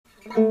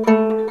John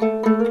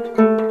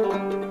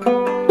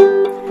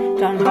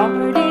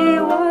Hardy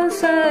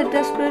was a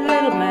desperate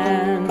little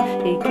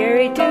man. He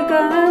carried 2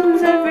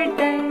 guns every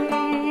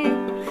day.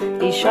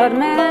 He shot a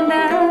man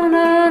down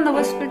on the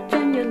West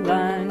Virginia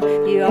line.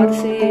 You ought to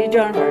see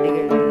John Hardy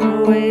getting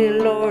away,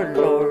 Lord,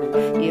 Lord.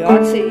 You ought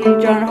to see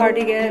John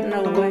Hardy getting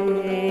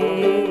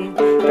away.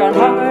 John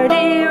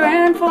Hardy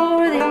ran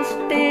for the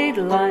state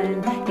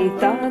line. He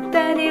thought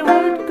that he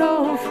would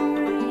go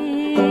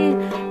free,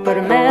 but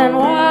a man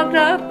walked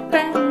up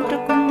and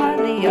took him by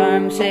the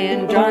arm,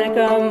 saying, Johnny,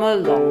 come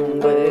along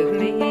with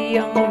me,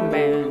 young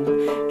man.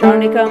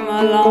 Johnny, come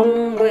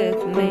along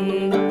with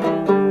me.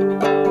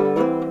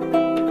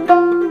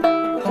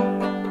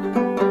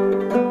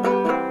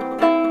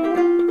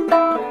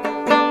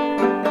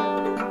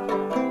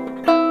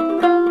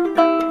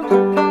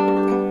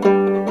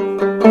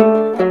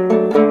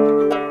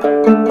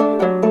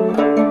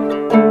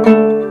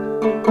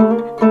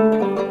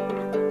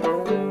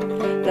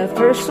 The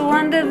first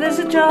one to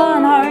visit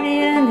John Hardy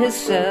in his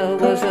cell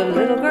was a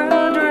little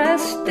girl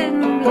dressed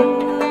in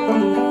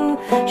blue.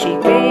 She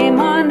came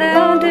on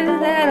down to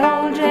that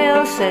old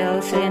jail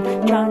cell,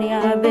 saying, Johnny,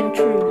 I've been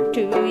true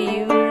to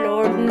you,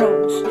 Lord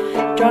knows.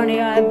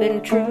 Johnny, I've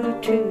been true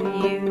to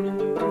you.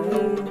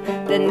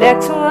 The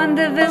next one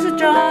to visit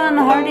John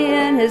Hardy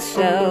in his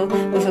cell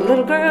was a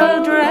little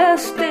girl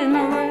dressed in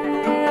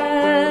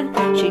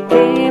red. She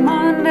came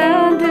on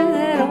down to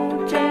that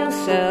old jail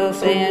cell,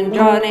 saying,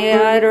 Johnny,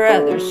 I'd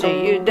rather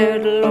see you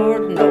dead,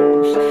 Lord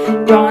knows.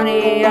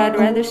 Johnny, I'd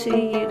rather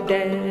see you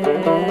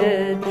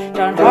dead.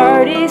 John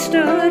Hardy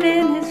stood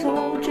in his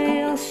old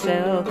jail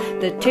cell,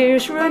 the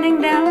tears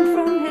running down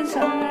from his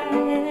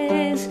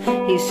eyes.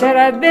 He said,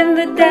 I've been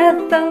the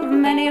death of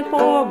many a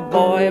poor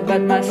boy,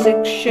 but my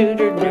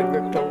 6-shooter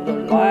never told a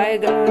lie,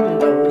 God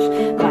knows.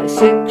 My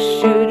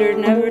 6-shooter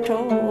never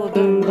told